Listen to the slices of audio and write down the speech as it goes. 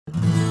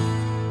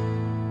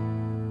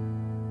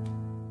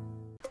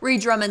Ree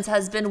Drummond's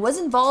husband was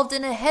involved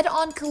in a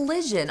head-on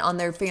collision on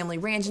their family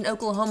ranch in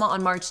Oklahoma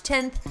on March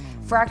 10th,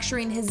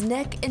 fracturing his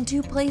neck in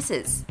 2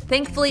 places.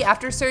 Thankfully,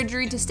 after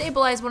surgery to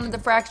stabilize one of the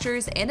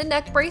fractures and a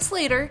neck brace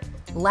later,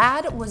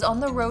 Ladd was on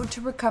the road to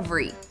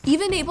recovery,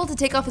 even able to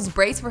take off his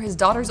brace for his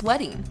daughter's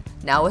wedding.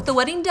 Now with the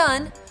wedding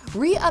done,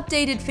 Ree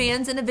updated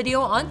fans in a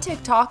video on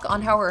TikTok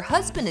on how her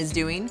husband is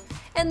doing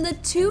and the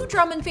 2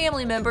 Drummond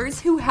family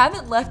members who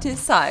haven't left his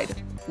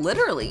side.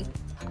 Literally.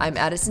 I'm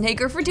Addison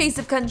Hager for Taste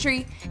of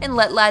Country, and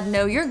let Ladd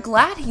know you're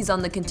glad he's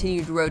on the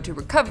continued road to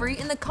recovery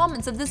in the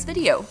comments of this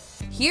video.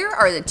 Here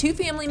are the 2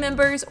 family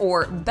members,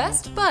 or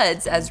best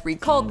buds as Ree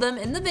called them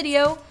in the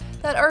video,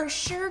 that are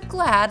sure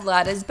glad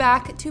Ladd is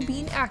back to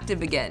being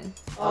active again.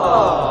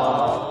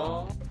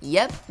 Aww.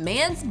 Yep,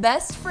 man's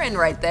best friend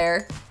right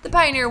there. The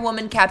Pioneer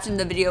woman captioned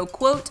the video,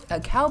 quote, "A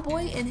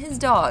cowboy and his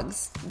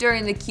dogs."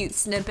 During the cute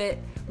snippet,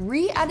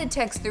 Ree added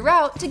text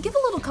throughout to give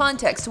a little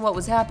context to what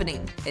was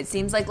happening. It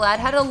seems like Ladd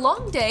had a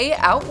long day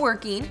out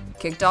working,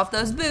 kicked off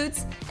those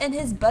boots, and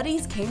his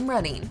buddies came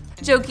running,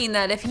 joking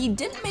that if he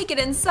didn't make it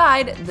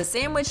inside, the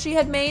sandwich she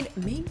had made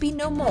may be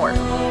no more.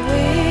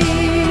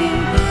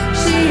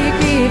 She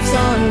keeps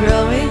on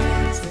growing.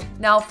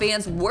 Now,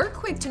 fans were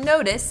quick to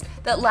notice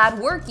that Ladd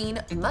working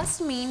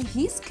must mean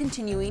he's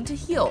continuing to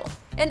heal,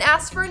 and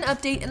asked for an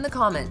update in the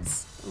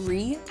comments.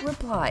 Ree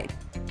replied,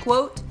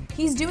 quote,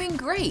 "He's doing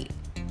great.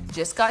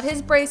 Just got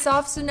his brace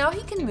off, so now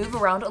he can move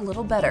around a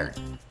little better.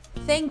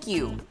 Thank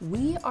you.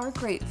 We are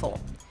grateful."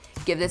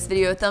 Give this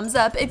video a thumbs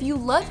up if you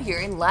love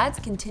hearing Ladd's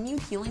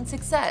continued healing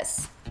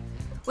success.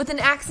 With an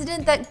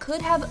accident that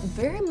could have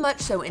very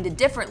much so ended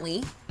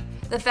differently,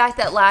 the fact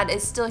that Ladd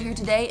is still here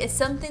today is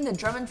something the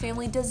Drummond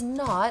family does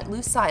not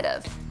lose sight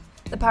of.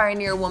 The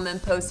Pioneer woman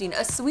posting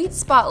a sweet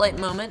spotlight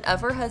moment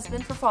of her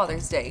husband for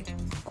Father's Day.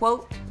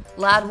 Quote,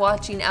 "Ladd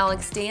watching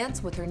Alex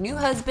dance with her new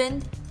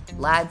husband,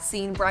 Ladd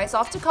seeing Bryce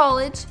off to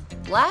college,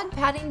 Ladd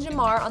patting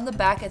Jamar on the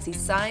back as he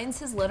signs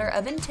his letter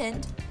of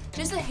intent,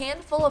 just a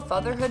handful of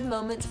fatherhood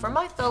moments for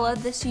my fella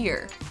this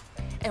year.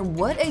 And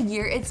what a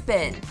year it's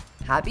been.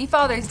 Happy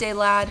Father's Day,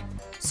 Ladd.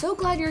 So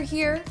glad you're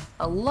here,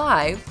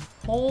 alive,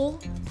 whole,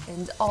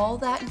 and all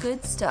that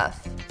good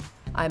stuff."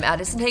 I'm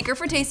Addison Hager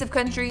for Taste of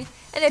Country,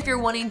 and if you're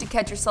wanting to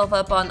catch yourself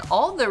up on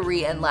all the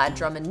Ree and Ladd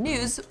Drummond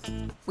news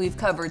we've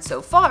covered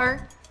so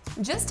far,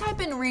 just type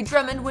in Ree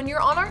Drummond when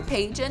you're on our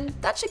page and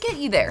that should get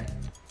you there.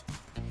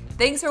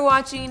 Thanks for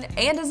watching,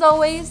 and as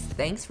always,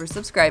 thanks for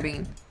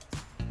subscribing.